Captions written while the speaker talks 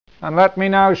And let me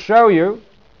now show you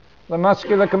the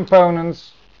muscular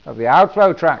components of the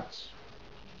outflow tracts.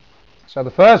 So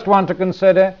the first one to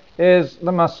consider is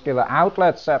the muscular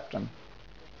outlet septum.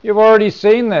 You've already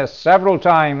seen this several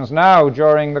times now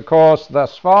during the course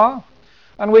thus far,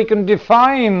 and we can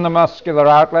define the muscular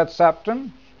outlet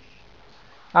septum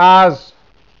as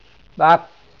that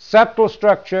septal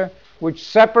structure which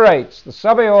separates the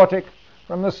subaortic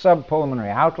from the subpulmonary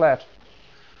outlet.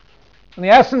 And the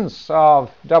essence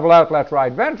of double outlet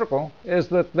right ventricle is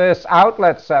that this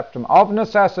outlet septum of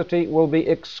necessity will be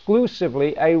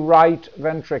exclusively a right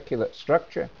ventricular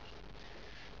structure.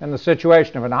 In the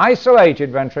situation of an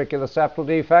isolated ventricular septal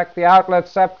defect, the outlet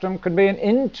septum could be an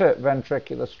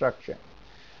interventricular structure.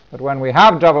 But when we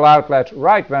have double outlet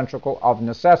right ventricle of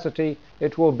necessity,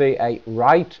 it will be a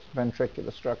right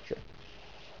ventricular structure.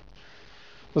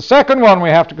 The second one we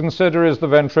have to consider is the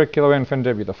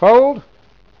ventriculo-infundibular fold,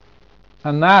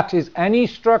 and that is any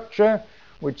structure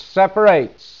which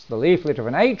separates the leaflet of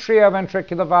an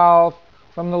atrioventricular valve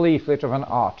from the leaflet of an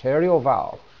arterial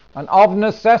valve. And of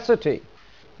necessity,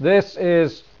 this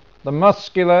is the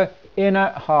muscular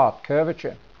inner heart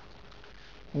curvature.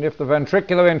 And if the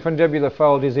ventriculo-infundibular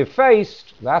fold is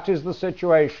effaced, that is the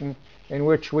situation in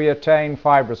which we attain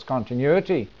fibrous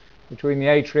continuity between the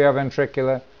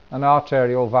atrioventricular and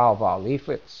arterial valvar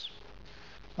leaflets.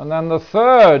 And then the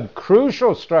third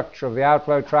crucial structure of the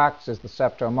outflow tracts is the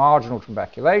septomarginal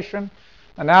trabeculation.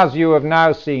 And as you have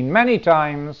now seen many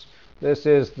times, this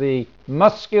is the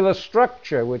muscular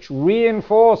structure which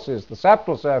reinforces the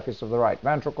septal surface of the right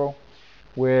ventricle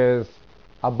with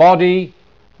a body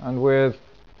and with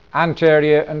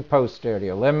anterior and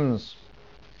posterior limbs.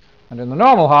 And in the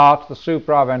normal heart, the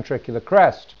supraventricular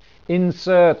crest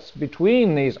inserts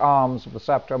between these arms of the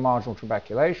septomarginal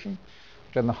trabeculation.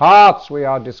 But in the hearts we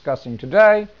are discussing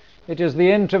today, it is the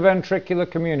interventricular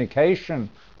communication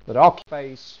that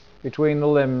occupies between the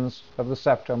limbs of the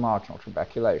septomarginal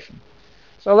trabeculation.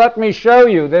 So let me show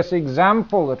you this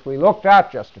example that we looked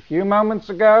at just a few moments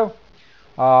ago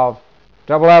of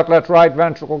double outlet right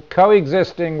ventricle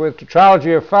coexisting with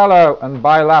tetralogy of Fallot and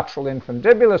bilateral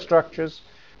infundibular structures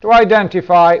to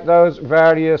identify those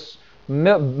various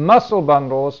muscle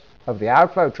bundles of the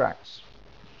outflow tracts.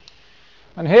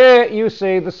 And here you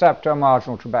see the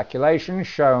septomarginal trabeculation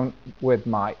shown with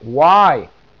my Y.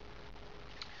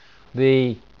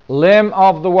 The limb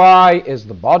of the Y is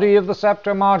the body of the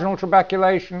septomarginal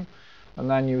trabeculation, and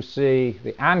then you see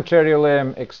the anterior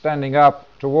limb extending up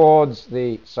towards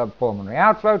the subpulmonary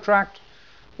outflow tract,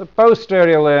 the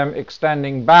posterior limb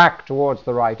extending back towards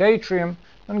the right atrium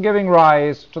and giving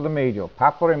rise to the medial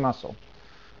papillary muscle.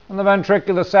 And the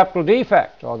ventricular septal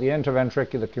defect, or the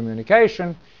interventricular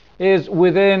communication, is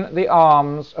within the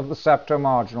arms of the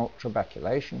septomarginal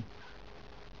trabeculation.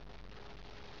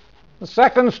 The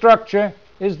second structure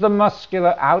is the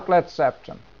muscular outlet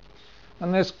septum.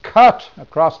 And this cut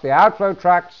across the outflow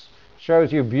tracts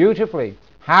shows you beautifully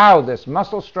how this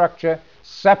muscle structure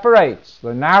separates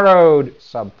the narrowed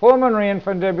subpulmonary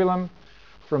infundibulum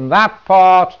from that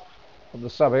part of the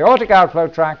subaortic outflow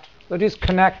tract that is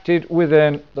connected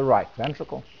within the right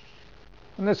ventricle.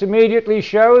 And this immediately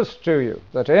shows to you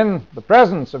that in the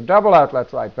presence of double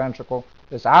outlet right ventricle,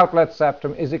 this outlet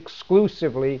septum is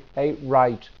exclusively a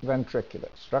right ventricular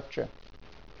structure.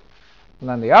 And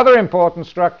then the other important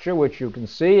structure, which you can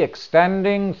see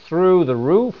extending through the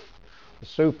roof, the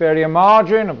superior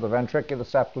margin of the ventricular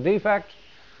septal defect,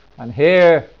 and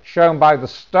here shown by the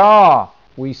star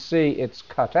we see its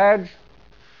cut edge,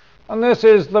 and this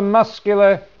is the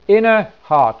muscular inner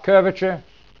heart curvature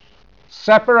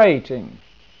separating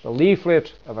the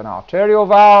leaflet of an arterial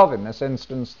valve, in this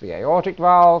instance the aortic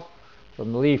valve,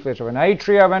 from the leaflet of an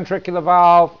atrioventricular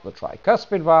valve, the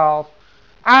tricuspid valve,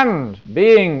 and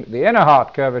being the inner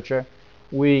heart curvature,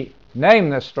 we name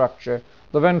this structure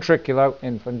the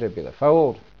ventriculo-infundibular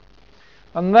fold.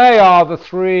 And they are the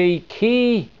three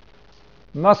key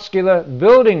muscular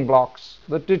building blocks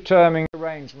that determine the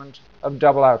arrangement of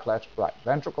double outlet right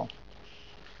ventricle.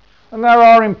 And there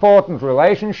are important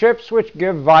relationships which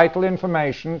give vital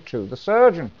information to the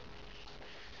surgeon.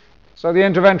 So the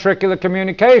interventricular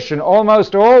communication,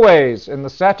 almost always in the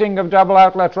setting of double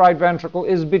outlet right ventricle,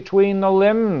 is between the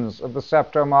limbs of the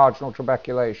septomarginal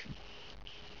trabeculation.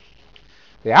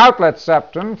 The outlet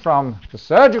septum, from the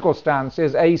surgical stance,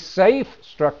 is a safe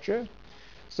structure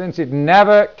since it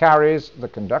never carries the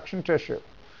conduction tissue.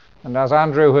 And as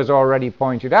Andrew has already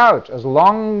pointed out, as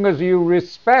long as you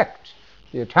respect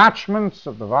the attachments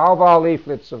of the valvar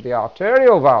leaflets of the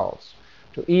arterial valves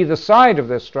to either side of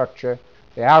this structure,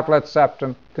 the outlet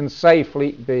septum can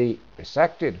safely be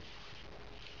resected.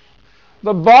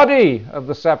 The body of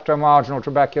the septomarginal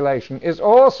trabeculation is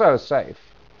also safe,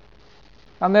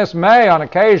 and this may on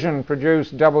occasion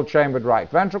produce double-chambered right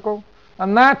ventricle,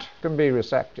 and that can be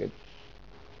resected.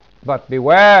 But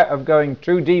beware of going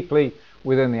too deeply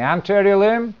within the anterior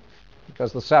limb,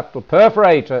 because the septal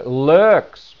perforator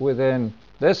lurks within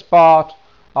this part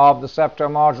of the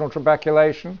septomarginal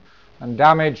trabeculation, and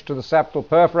damage to the septal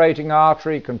perforating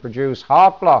artery can produce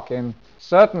heart block in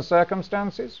certain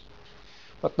circumstances.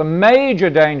 But the major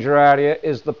danger area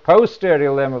is the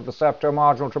posterior limb of the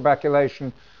septomarginal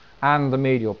trabeculation and the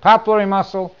medial papillary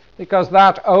muscle, because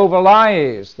that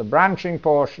overlies the branching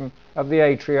portion of the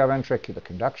atrioventricular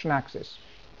conduction axis.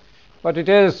 But it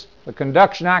is the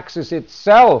conduction axis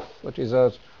itself that is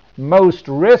at most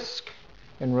risk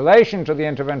in relation to the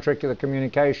interventricular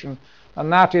communication,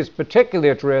 and that is particularly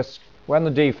at risk when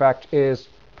the defect is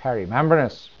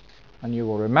perimembranous. And you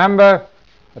will remember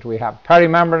that we have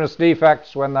perimembranous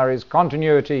defects when there is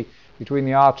continuity between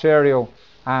the arterial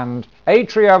and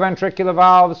atrioventricular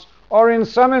valves, or in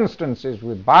some instances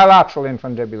with bilateral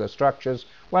infundibular structures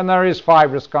when there is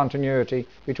fibrous continuity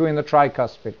between the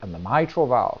tricuspid and the mitral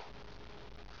valve.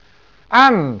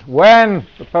 And when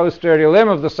the posterior limb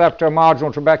of the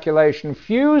septomarginal trabeculation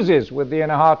fuses with the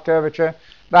inner heart curvature,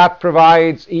 that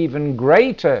provides even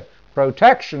greater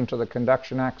protection to the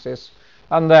conduction axis,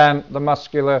 and then the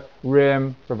muscular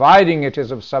rim, providing it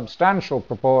is of substantial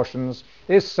proportions,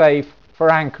 is safe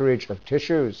for anchorage of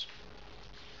tissues.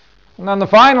 And then the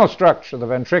final structure, the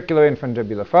ventricular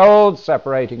infundibular fold,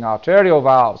 separating arterial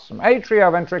valves from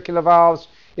atrioventricular valves,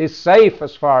 is safe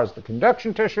as far as the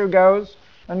conduction tissue goes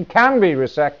and can be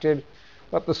resected,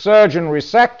 but the surgeon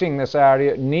resecting this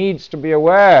area needs to be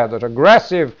aware that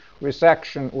aggressive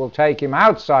resection will take him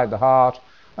outside the heart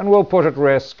and will put at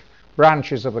risk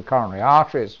branches of the coronary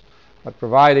arteries, but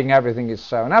providing everything is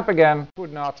sewn up again,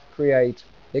 would not create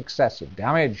excessive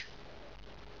damage.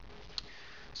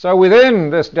 So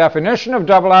within this definition of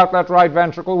double outlet right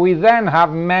ventricle, we then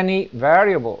have many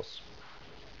variables.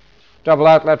 Double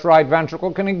outlet right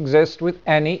ventricle can exist with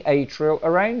any atrial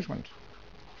arrangement.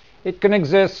 It can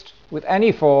exist with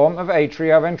any form of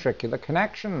atrioventricular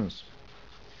connections.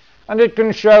 And it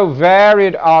can show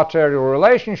varied arterial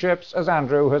relationships, as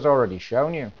Andrew has already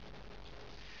shown you.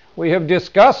 We have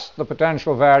discussed the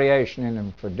potential variation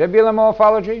in infundibular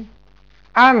morphology,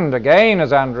 and again,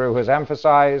 as Andrew has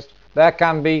emphasized, there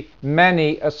can be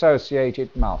many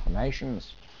associated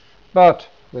malformations. But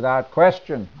without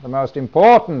question, the most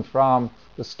important from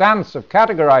the stance of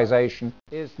categorization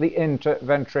is the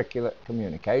interventricular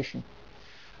communication.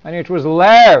 And it was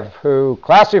Lev who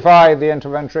classified the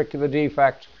interventricular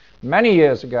defect many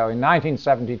years ago in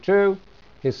 1972.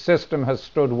 His system has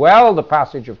stood well the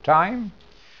passage of time.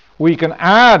 We can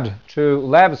add to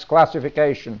Lev's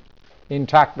classification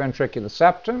intact ventricular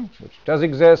septum, which does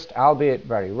exist, albeit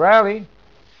very rarely.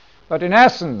 But in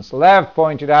essence, Lev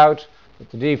pointed out that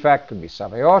the defect could be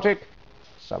subaortic,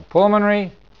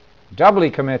 subpulmonary, doubly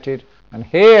committed, and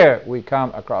here we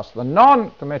come across the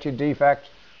non-committed defect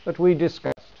that we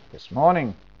discussed this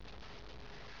morning.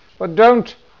 But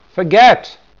don't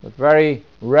forget that very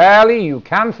rarely you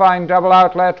can find double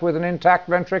outlet with an intact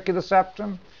ventricular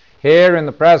septum, here in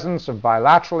the presence of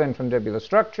bilateral infundibular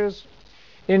structures.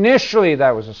 Initially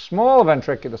there was a small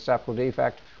ventricular septal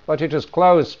defect, but it has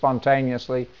closed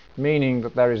spontaneously, meaning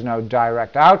that there is no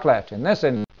direct outlet in this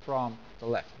instance from the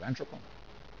left ventricle.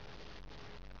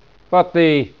 But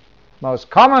the most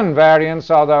common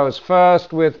variants are those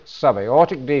first with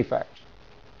subaortic defect.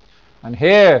 And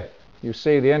here you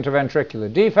see the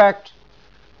interventricular defect,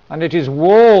 and it is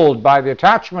walled by the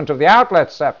attachment of the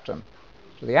outlet septum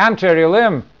to the anterior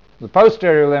limb, the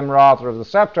posterior limb rather, of the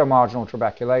septomarginal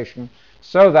trabeculation,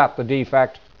 so that the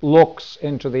defect looks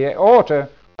into the aorta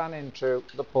and into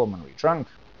the pulmonary trunk.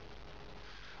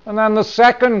 And then the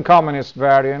second commonest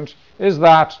variant is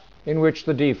that in which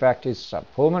the defect is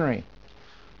subpulmonary.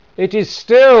 It is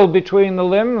still between the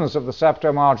limbs of the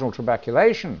septomarginal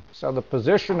trabeculation, so the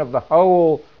position of the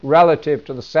hole relative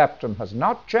to the septum has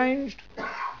not changed.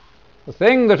 The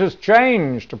thing that has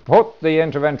changed to put the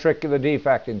interventricular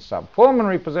defect in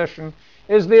subpulmonary position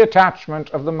is the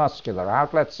attachment of the muscular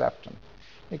outlet septum,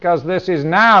 because this is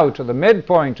now to the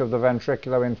midpoint of the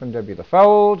ventricular infundibular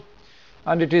fold,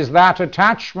 and it is that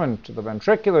attachment to the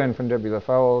ventricular infundibular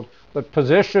fold that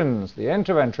positions the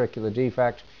interventricular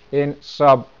defect in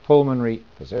subpulmonary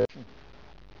position.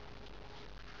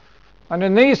 And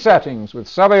in these settings with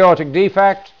subaortic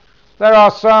defect, there are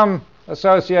some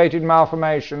associated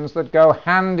malformations that go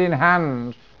hand in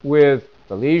hand with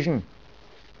the lesion.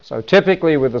 So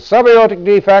typically with the subaortic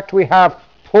defect we have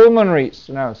pulmonary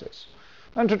stenosis.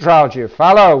 and tetralogy of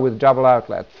Fallot with double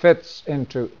outlet fits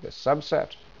into this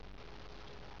subset.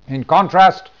 In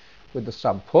contrast with the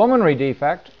subpulmonary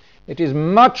defect, it is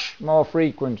much more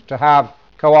frequent to have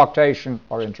coarctation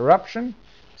or interruption,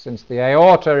 since the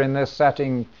aorta in this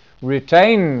setting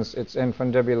retains its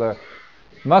infundibular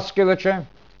musculature,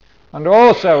 and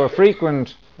also a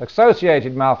frequent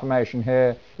associated malformation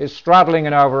here is straddling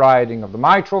and overriding of the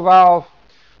mitral valve,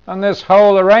 and this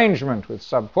whole arrangement with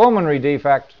subpulmonary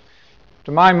defect,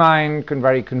 to my mind, can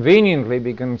very conveniently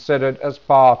be considered as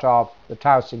part of the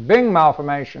Taussig-Bing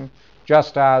malformation,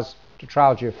 just as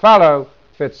tetralogy of Fallot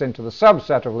fits into the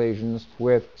subset of lesions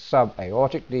with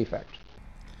subaortic defect.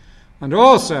 And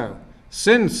also,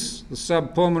 since the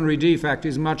subpulmonary defect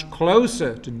is much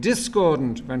closer to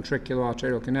discordant ventricular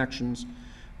arterial connections,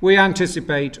 we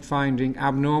anticipate finding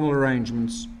abnormal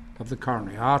arrangements of the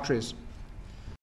coronary arteries.